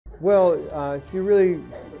Well, she really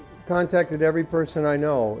contacted every person I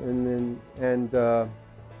know, and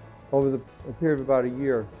over a period of about a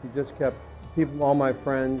year, she just kept people, all my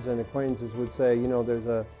friends and acquaintances would say, you know, there's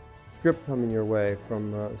a script coming your way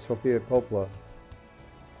from Sofia Coppola.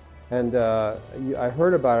 And I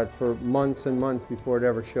heard about it for months and months before it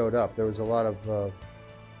ever showed up. There was a lot of, there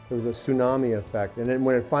was a tsunami effect. And then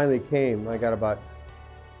when it finally came, I got about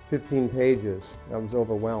 15 pages. I was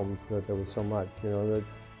overwhelmed that there was so much, you know.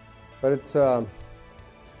 But it's, it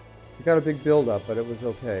got a big build-up, but it was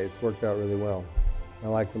okay. It's worked out really well. I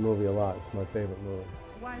like the movie a lot. It's my favorite movie.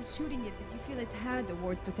 While shooting it, did you feel it had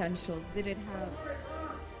award potential? Did it have...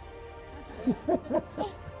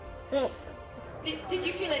 Did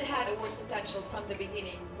you feel it had award potential from the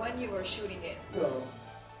beginning when you were shooting it? No.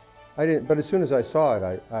 I didn't, but as soon as I saw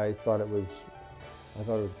it, I thought it was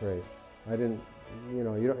great. I didn't, you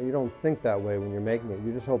know, you don't think that way when you're making it.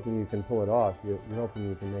 You're just hoping you can pull it off. You're hoping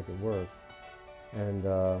you can make it work. And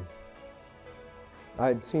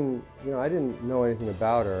I'd seen, you know, I didn't know anything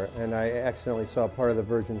about her, and I accidentally saw part of the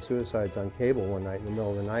Virgin Suicides on cable one night in the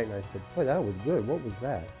middle of the night, and I said, boy, that was good. What was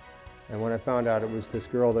that? And when I found out it was this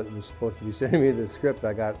girl that was supposed to be sending me the script,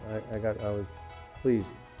 I was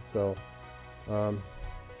pleased. So I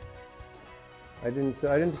didn't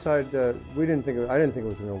decide. I didn't think it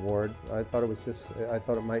was an award. I thought it was just. I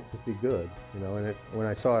thought it might just be good, you know. And when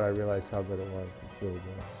I saw it, I realized how good it was. It's really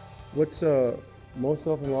good. What's most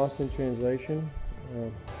often lost in translation?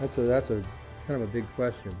 That's a kind of a big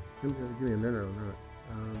question. Give me a minute on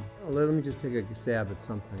that. Let me just take a stab at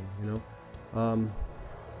something, you know.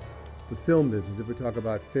 The film business, if we talk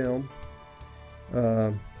about film,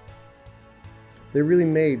 they really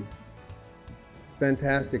made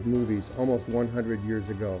fantastic movies almost 100 years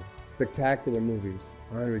ago. Spectacular movies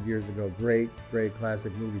 100 years ago. Great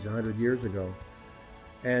classic movies 100 years ago.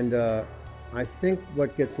 And I think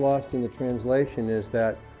what gets lost in the translation is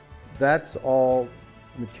that that's all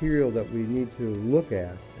material that we need to look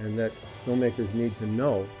at and that filmmakers need to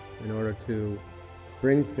know in order to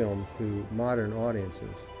bring film to modern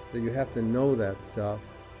audiences. That you have to know that stuff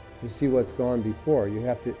to see what's gone before. You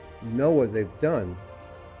have to know what they've done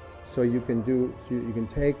so you can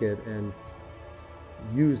take it and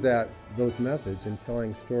use those methods in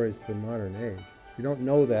telling stories to a modern age. If you don't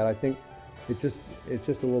know that, I think it's just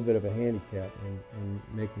a little bit of a handicap in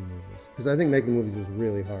making movies. Because I think making movies is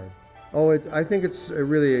really hard. Oh, I think it's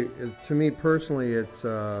really, to me personally, it's,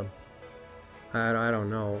 I don't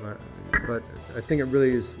know, but I think it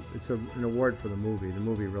really is, it's an award for the movie. The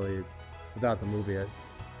movie really, without the movie, it's,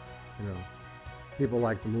 you know, people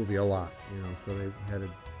like the movie a lot, you know, so they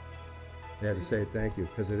had to say thank you,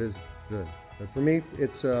 because it is good. But for me,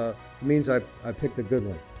 it means I picked a good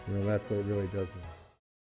one. You know, that's what it really does mean.